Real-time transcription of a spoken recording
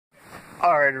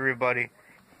Alright, everybody.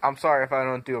 I'm sorry if I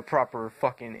don't do a proper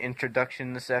fucking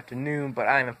introduction this afternoon, but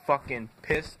I am fucking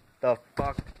pissed the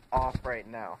fuck off right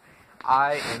now.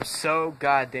 I am so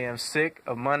goddamn sick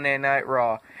of Monday Night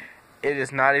Raw. It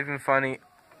is not even funny.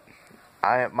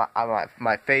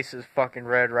 My face is fucking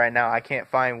red right now. I can't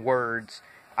find words.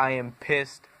 I am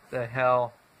pissed the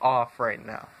hell off right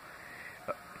now.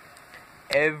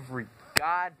 Every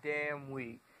goddamn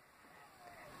week,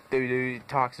 WWE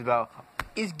talks about,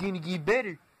 it's gonna get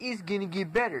better, it's gonna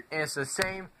get better, and it's the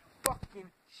same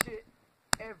fucking shit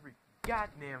every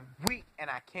goddamn week, and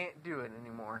I can't do it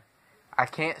anymore. I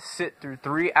can't sit through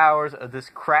 3 hours of this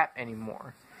crap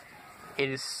anymore. It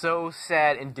is so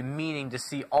sad and demeaning to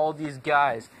see all these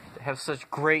guys that have such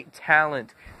great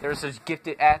talent, that are such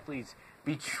gifted athletes,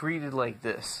 be treated like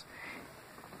this.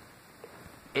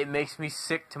 It makes me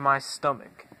sick to my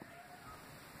stomach.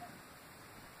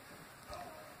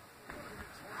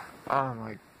 Oh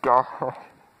my god.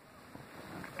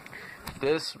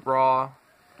 This Raw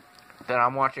that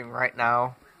I'm watching right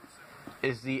now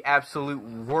is the absolute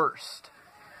worst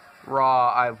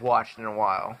Raw I've watched in a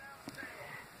while.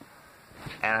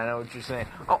 And I know what you're saying.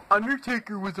 Oh,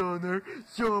 Undertaker was on there.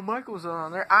 Shawn Michaels was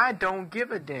on there. I don't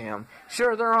give a damn.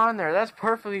 Sure, they're on there. That's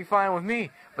perfectly fine with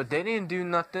me. But they didn't do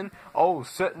nothing. Oh,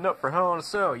 setting up for Hell in a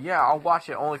Cell. Yeah, I'll watch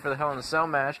it only for the Hell in a Cell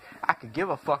match. I could give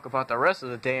a fuck about the rest of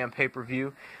the damn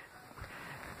pay-per-view.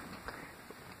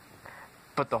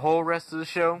 But the whole rest of the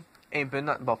show ain't been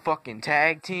nothing but fucking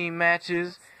tag team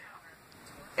matches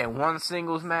and one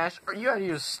singles match. Are you out of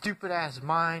your stupid ass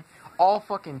mind? All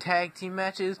fucking tag team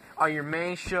matches are your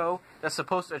main show that's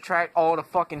supposed to attract all the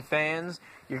fucking fans.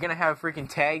 You're gonna have a freaking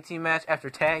tag team match after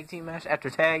tag team match after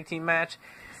tag team match.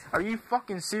 Are you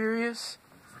fucking serious?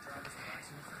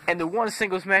 And the one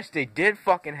singles match they did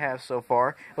fucking have so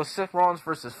far was Seth Rollins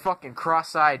versus fucking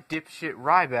cross-eyed dipshit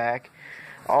Ryback.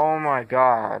 Oh my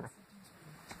god.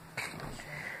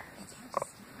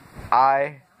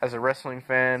 I, as a wrestling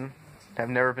fan, have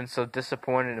never been so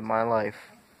disappointed in my life.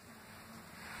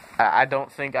 I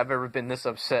don't think I've ever been this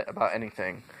upset about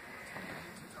anything.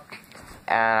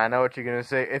 And I know what you're going to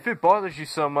say. If it bothers you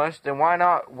so much, then why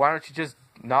don't you just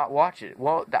not watch it?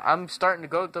 Well, I'm starting to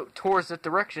go towards that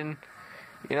direction.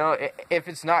 You know, if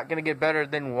it's not going to get better,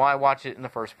 then why watch it in the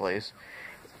first place?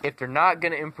 If they're not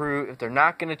going to improve, if they're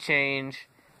not going to change,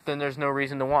 then there's no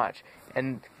reason to watch.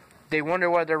 And they wonder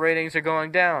why their ratings are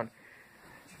going down.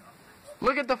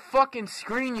 Look at the fucking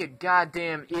screen, you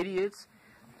goddamn idiots.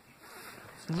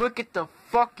 Look at the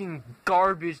fucking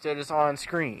garbage that is on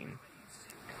screen.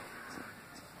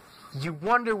 You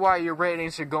wonder why your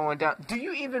ratings are going down. Do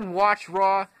you even watch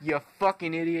Raw, you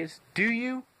fucking idiots? Do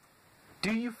you?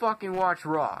 Do you fucking watch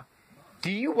Raw?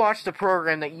 Do you watch the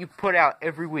program that you put out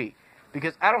every week?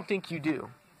 Because I don't think you do.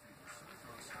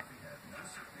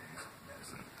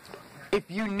 If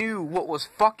you knew what was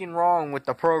fucking wrong with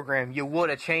the program, you would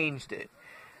have changed it.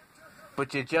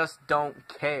 But you just don't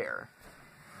care.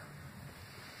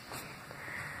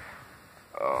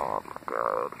 Oh my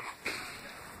god.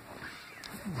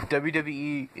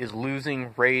 WWE is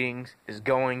losing ratings, is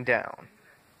going down.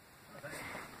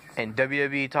 And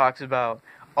WWE talks about,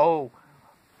 oh,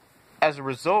 as a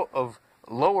result of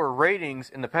lower ratings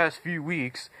in the past few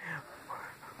weeks,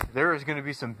 there is going to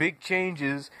be some big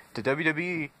changes to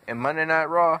WWE and Monday Night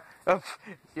Raw.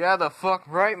 Yeah, the fuck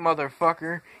right,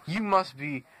 motherfucker. You must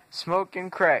be smoking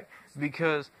crack,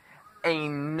 because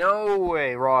ain't no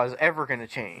way Raw is ever going to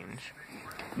change.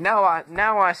 Now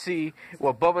I see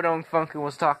what Bubba Dong Funkin'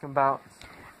 was talking about.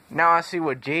 Now I see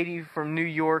what JD from New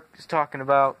York is talking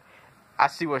about. I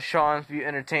see what Sean's View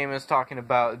Entertainment is talking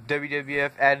about.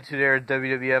 WWF, Attitude Era,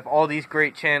 WWF, all these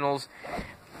great channels.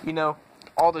 You know,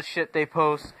 all the shit they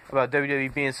post about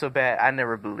WWE being so bad, I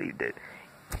never believed it.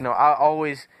 You know, I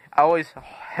always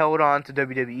held on to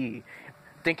WWE,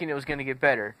 thinking it was going to get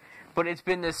better. But it's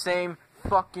been the same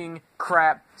fucking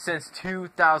crap since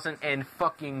 2000 and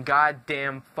fucking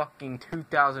goddamn fucking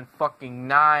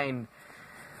 2009.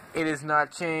 It has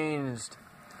not changed.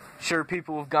 Sure,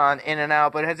 people have gone in and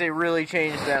out, but has it really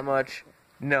changed that much?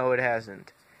 No, it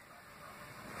hasn't.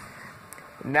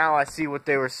 Now I see what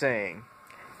they were saying.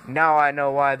 Now I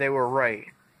know why they were right.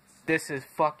 This is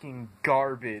fucking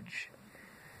garbage.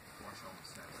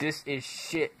 This is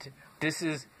shit. This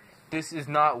is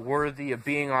not worthy of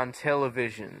being on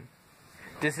television.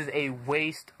 This is a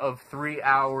waste of 3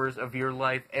 hours of your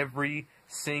life every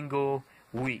single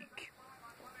week.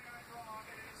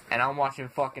 And I'm watching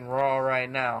fucking Raw right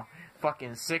now.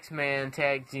 Fucking 6-man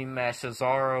tag team match,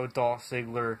 Cesaro, Dolph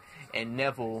Ziggler, and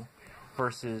Neville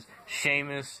versus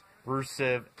Sheamus,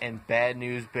 Rusev, and Bad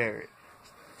News Barrett.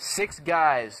 6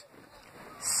 guys.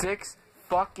 6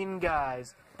 fucking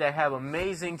guys that have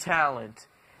amazing talent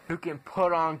who can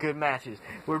put on good matches.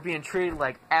 We're being treated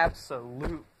like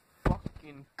absolute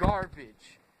fucking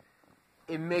garbage.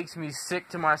 It makes me sick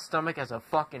to my stomach as a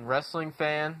fucking wrestling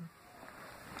fan.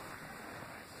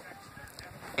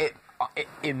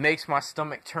 It makes my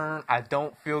stomach turn. I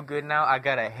don't feel good now. I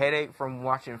got a headache from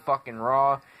watching fucking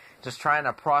Raw. Just trying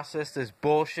to process this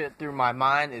bullshit through my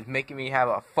mind is making me have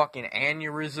a fucking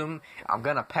aneurysm. I'm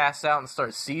gonna pass out and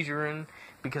start seizuring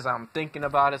because I'm thinking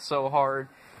about it so hard.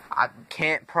 I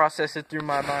can't process it through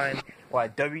my mind why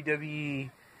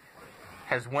WWE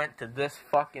has went to this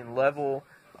fucking level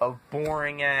of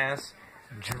boring ass,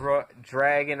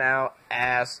 dragging out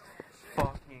ass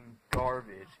fucking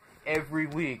garbage. Every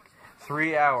week,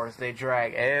 3 hours, they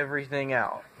drag everything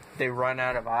out. They run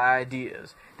out of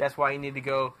ideas. That's why you need to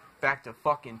go back to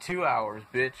fucking 2 hours,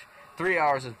 bitch. 3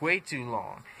 hours is way too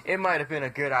long. It might have been a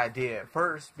good idea at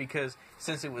first, because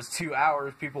since it was 2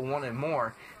 hours, people wanted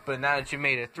more. But now that you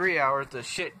made it 3 hours, the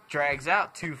shit drags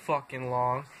out too fucking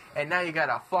long. And now you got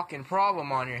a fucking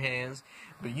problem on your hands.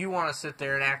 But you want to sit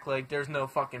there and act like there's no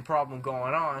fucking problem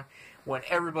going on, when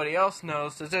everybody else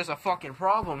knows that there's a fucking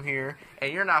problem here,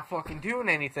 and you're not fucking doing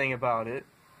anything about it.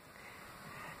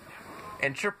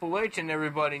 And Triple H and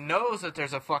everybody knows that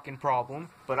there's a fucking problem,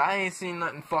 but I ain't seen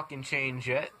nothing fucking change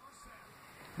yet.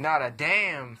 Not a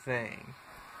damn thing.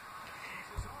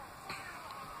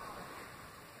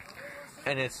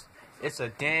 And it's a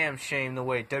damn shame the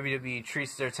way WWE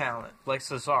treats their talent. Like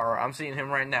Cesaro. I'm seeing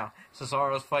him right now.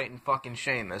 Cesaro's fighting fucking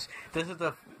Sheamus. This is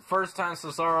the first time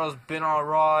Cesaro's been on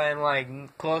Raw in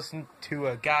like close to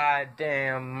a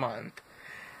goddamn month.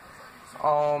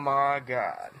 Oh my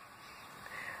god.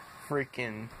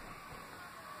 Freaking.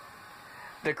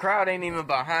 The crowd ain't even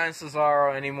behind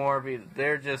Cesaro anymore.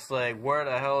 They're just like, where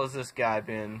the hell has this guy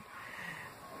been?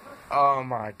 Oh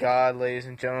my god, ladies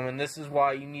and gentlemen. This is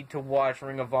why you need to watch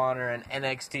Ring of Honor and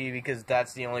NXT, because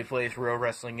that's the only place real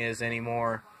wrestling is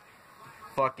anymore.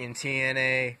 Fucking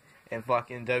TNA and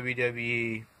fucking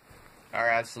WWE are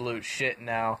absolute shit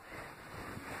now.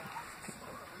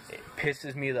 It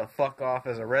pisses me the fuck off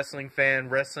as a wrestling fan.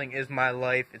 Wrestling is my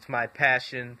life. It's my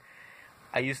passion.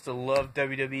 I used to love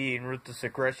WWE and Ruthless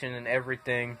Aggression and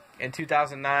everything. In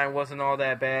 2009 wasn't all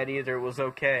that bad either. It was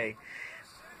okay.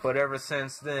 But ever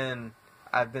since then,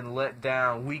 I've been let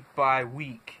down week by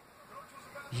week,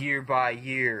 year by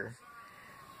year.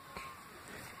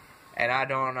 And I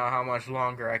don't know how much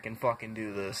longer I can fucking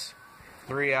do this.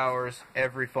 3 hours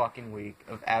every fucking week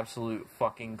of absolute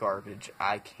fucking garbage.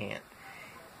 I can't.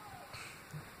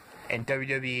 And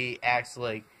WWE acts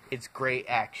like it's great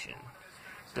action.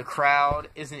 The crowd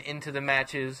isn't into the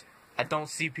matches. I don't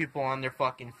see people on their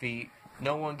fucking feet.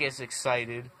 No one gets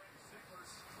excited.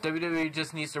 WWE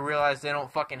just needs to realize they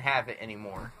don't fucking have it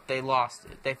anymore. They lost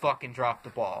it. They fucking dropped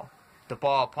the ball. The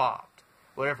ball popped.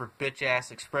 Whatever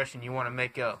bitch-ass expression you want to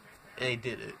make up, they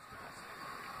did it.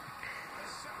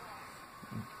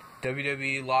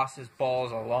 WWE lost his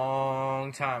balls a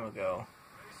long time ago.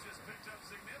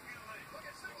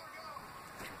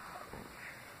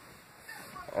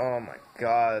 Oh my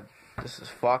god. This is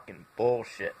fucking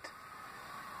bullshit.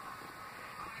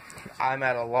 I'm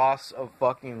at a loss of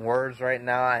fucking words right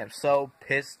now. I am so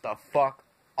pissed the fuck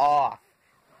off.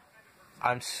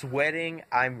 I'm sweating.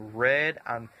 I'm red.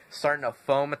 I'm starting to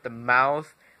foam at the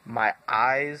mouth. My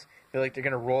eyes feel like they're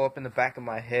going to roll up in the back of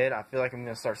my head. I feel like I'm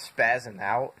going to start spazzing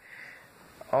out.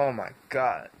 Oh my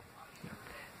god.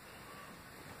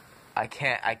 I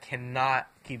cannot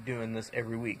keep doing this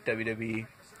every week, WWE.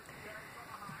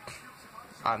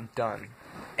 I'm done.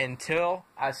 Until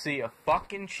I see a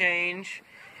fucking change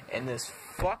in this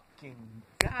fucking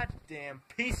goddamn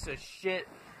piece of shit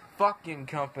fucking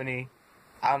company,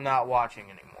 I'm not watching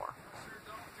anymore.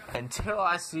 Until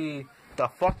I see the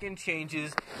fucking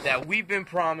changes that we've been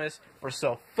promised for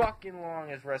so fucking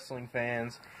long as wrestling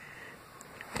fans,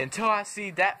 until I see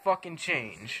that fucking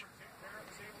change,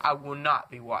 I will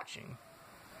not be watching.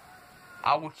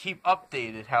 I will keep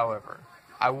updated, however.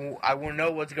 I will know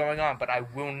what's going on, but I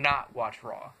will not watch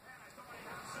Raw.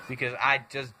 Because I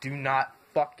just do not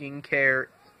fucking care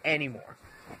anymore.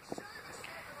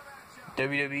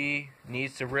 WWE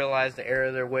needs to realize the error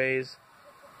of their ways,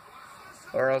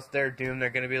 or else they're doomed. They're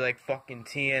going to be like fucking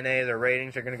TNA. Their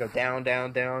ratings are going to go down,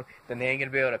 down, down. Then they ain't going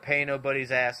to be able to pay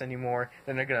nobody's ass anymore.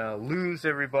 Then they're going to lose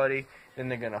everybody. Then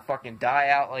they're going to fucking die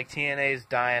out like TNA's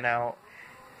dying out.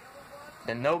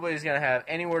 Then nobody's going to have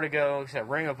anywhere to go except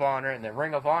Ring of Honor, and then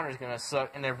Ring of Honor is going to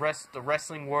suck, and the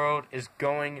wrestling world is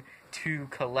going to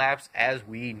collapse as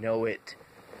we know it.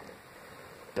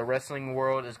 The wrestling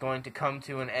world is going to come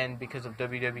to an end because of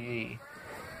WWE.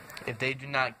 If they do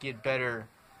not get better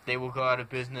they will go out of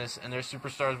business, and their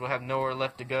superstars will have nowhere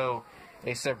left to go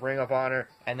except Ring of Honor,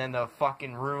 and then they'll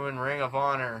fucking ruin Ring of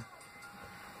Honor.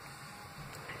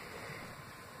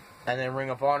 And then Ring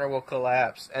of Honor will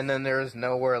collapse, and then there is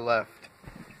nowhere left.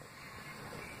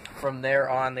 From there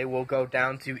on, they will go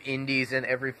down to indies and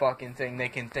every fucking thing they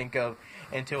can think of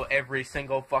until every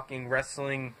single fucking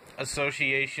wrestling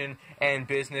association and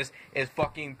business is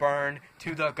fucking burned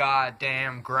to the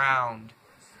goddamn ground.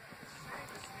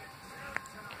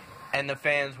 And the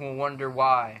fans will wonder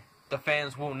why. The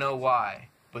fans will know why,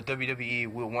 but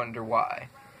WWE will wonder why.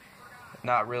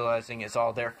 Not realizing it's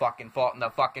all their fucking fault in the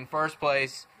fucking first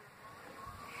place.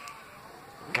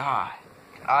 God,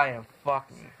 I am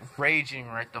fucking raging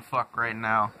right the fuck right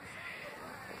now.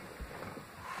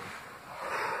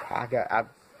 I'm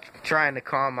trying to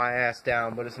calm my ass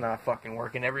down, but it's not fucking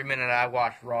working. Every minute I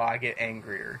watch Raw, I get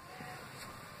angrier.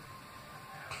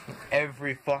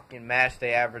 Every fucking match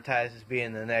they advertise as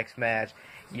being the next match,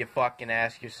 you fucking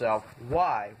ask yourself,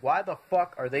 why? Why the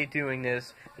fuck are they doing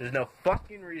this? There's no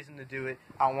fucking reason to do it.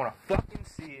 I want to fucking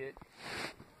see it.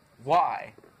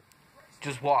 Why?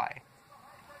 Just why?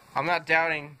 I'm not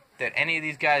doubting that any of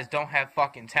these guys don't have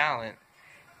fucking talent.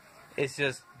 It's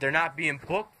just, they're not being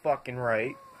booked fucking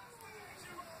right.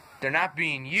 They're not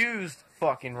being used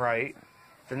fucking right.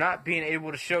 They're not being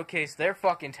able to showcase their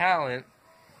fucking talent.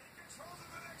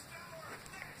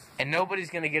 And nobody's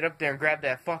going to get up there and grab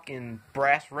that fucking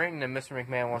brass ring that Mr.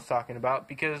 McMahon was talking about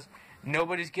because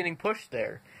nobody's getting pushed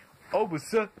there. Oh, but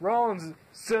Seth Rollins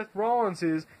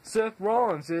is.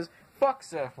 Fuck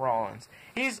Seth Rollins.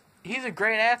 He's a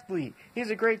great athlete. He's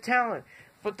a great talent.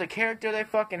 But the character they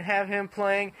fucking have him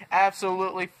playing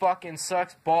absolutely fucking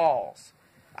sucks balls.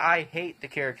 I hate the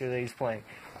character that he's playing.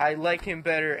 I like him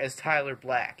better as Tyler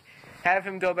Black. Have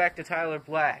him go back to Tyler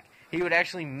Black. He would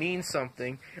actually mean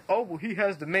something. Oh, well, he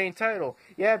has the main title.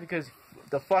 Yeah, because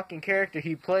the fucking character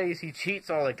he plays, he cheats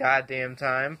all the goddamn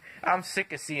time. I'm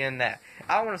sick of seeing that.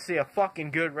 I want to see a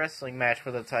fucking good wrestling match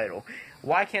for the title.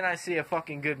 Why can't I see a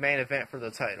fucking good main event for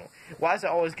the title? Why does it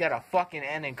always got a fucking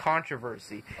end in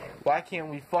controversy? Why can't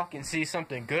we fucking see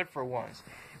something good for once?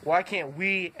 Why can't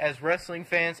we, as wrestling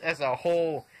fans as a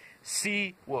whole,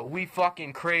 see what we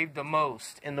fucking crave the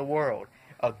most in the world?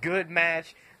 A good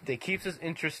match that keeps us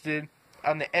interested,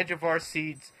 on the edge of our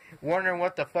seats, wondering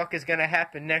what the fuck is gonna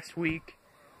happen next week.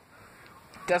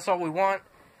 That's all we want.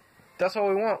 That's all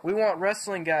we want. We want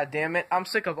wrestling, goddammit. I'm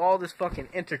sick of all this fucking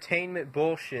entertainment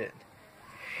bullshit.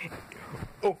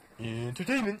 Oh,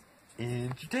 entertainment.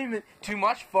 Too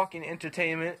much fucking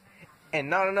entertainment and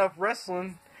not enough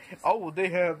wrestling. Oh, well, they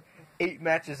have 8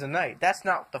 matches a night. That's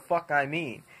not what the fuck I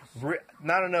mean.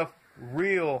 Not enough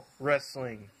real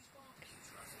wrestling.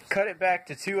 Cut it back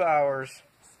to 2 hours.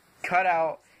 Cut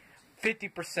out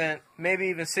 50%, maybe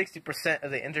even 60%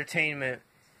 of the entertainment.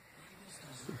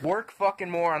 Work fucking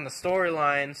more on the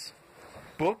storylines.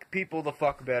 Book people the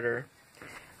fuck better.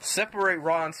 Separate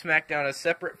Raw and SmackDown as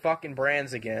separate fucking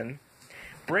brands again.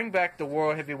 Bring back the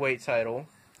World Heavyweight title.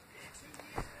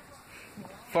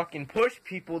 Fucking push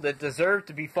people that deserve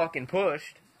to be fucking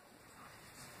pushed.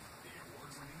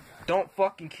 Don't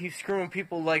fucking keep screwing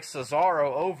people like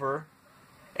Cesaro over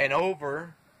and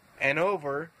over and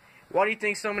over. Why do you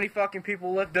think so many fucking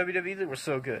people left WWE that were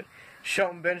so good?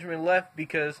 Shelton Benjamin left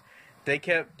because they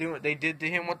kept doing what they did to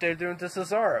him, what they're doing to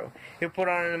Cesaro. He'll put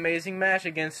on an amazing match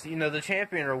against, the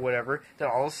champion or whatever. Then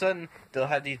all of a sudden, they'll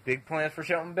have these big plans for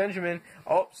Shelton Benjamin.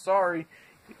 Oh, sorry.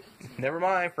 Never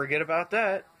mind. Forget about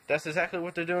that. That's exactly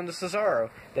what they're doing to Cesaro.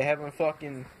 They have him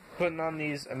fucking putting on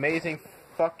these amazing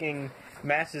fucking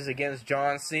matches against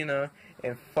John Cena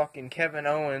and fucking Kevin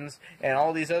Owens and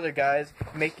all these other guys,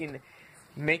 making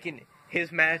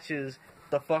his matches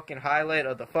the fucking highlight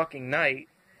of the fucking night.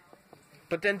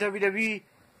 But then WWE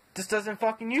just doesn't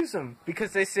fucking use him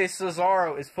because they say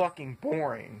Cesaro is fucking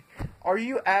boring. Are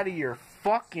you out of your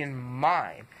fucking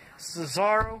mind?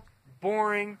 Cesaro?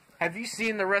 Boring? Have you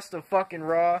seen the rest of fucking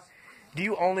Raw? Do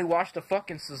you only watch the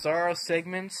fucking Cesaro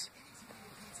segments?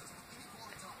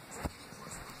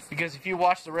 Because if you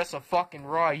watch the rest of fucking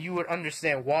Raw, you would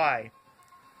understand why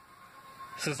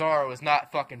Cesaro is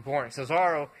not fucking boring.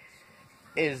 Cesaro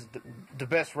is the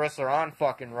best wrestler on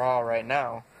fucking Raw right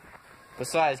now.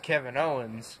 Besides Kevin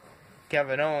Owens.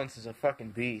 Kevin Owens is a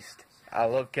fucking beast. I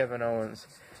love Kevin Owens.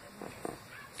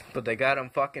 But they got him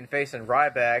fucking facing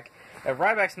Ryback. And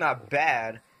Ryback's not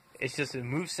bad. It's just his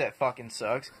moveset fucking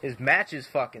sucks. His matches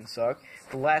fucking suck.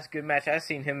 The last good match I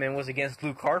seen him in was against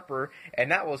Luke Harper,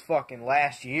 and that was fucking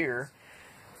last year.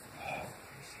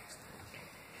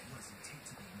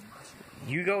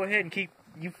 You go ahead and keep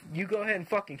you go ahead and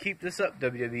fucking keep this up,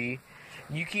 WWE.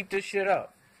 You keep this shit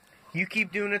up. You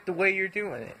keep doing it the way you're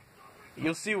doing it.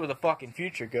 You'll see where the fucking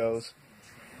future goes.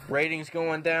 Ratings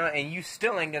going down, and you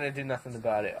still ain't gonna do nothing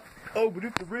about it. Oh, but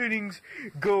if the ratings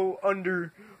go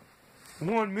under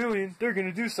 1 million, they're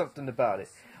gonna do something about it.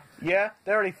 Yeah,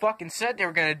 they already fucking said they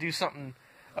were gonna do something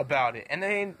about it, and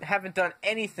they haven't done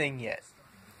anything yet.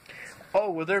 Oh,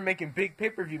 well, they're making big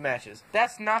pay-per-view matches.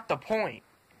 That's not the point.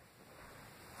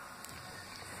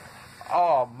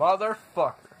 Oh,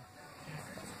 motherfucker.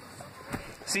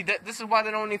 See, this is why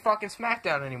they don't need fucking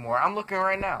SmackDown anymore. I'm looking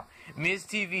right now. Miz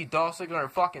TV, Dolph Ziggler,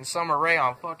 and fucking Summer Rae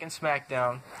on fucking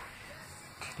SmackDown.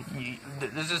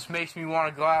 This just makes me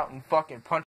want to go out and fucking punch